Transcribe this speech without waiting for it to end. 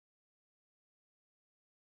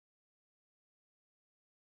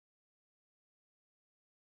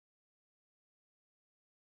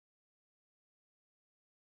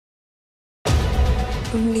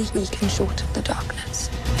Only we can shorten the darkness.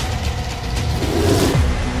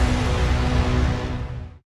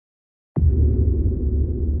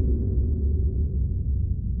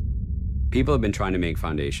 People have been trying to make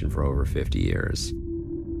Foundation for over 50 years.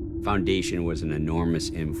 Foundation was an enormous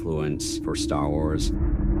influence for Star Wars.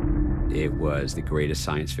 It was the greatest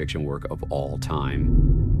science fiction work of all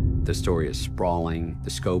time. The story is sprawling, the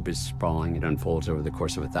scope is sprawling, it unfolds over the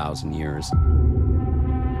course of 1,000 years.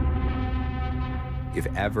 If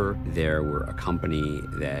ever there were a company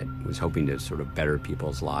that was hoping to sort of better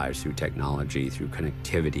people's lives through technology, through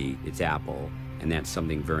connectivity, it's Apple. And that's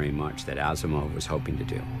something very much that Asimov was hoping to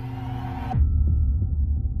do.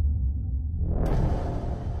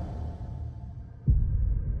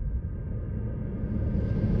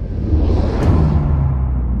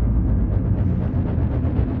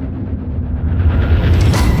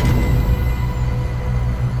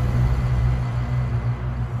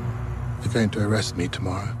 They're going to arrest me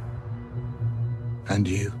tomorrow. And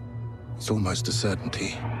you. It's almost a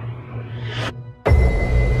certainty.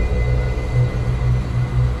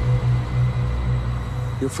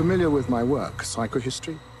 You're familiar with my work,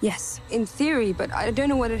 psychohistory? Yes, in theory, but I don't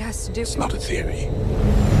know what it has to do with... It's not a theory.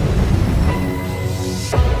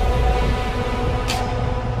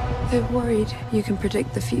 They're worried you can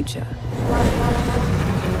predict the future.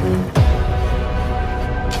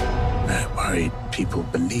 They're worried people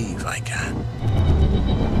believe I can.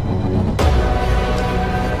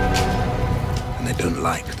 And they don't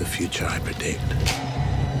like the future I predict.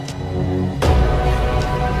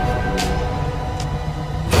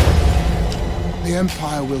 The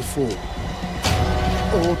Empire will fall.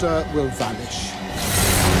 Order will vanish.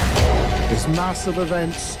 There's massive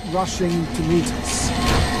events rushing to meet us.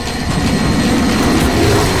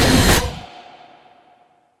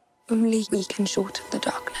 Only we can shorten the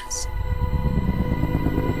darkness.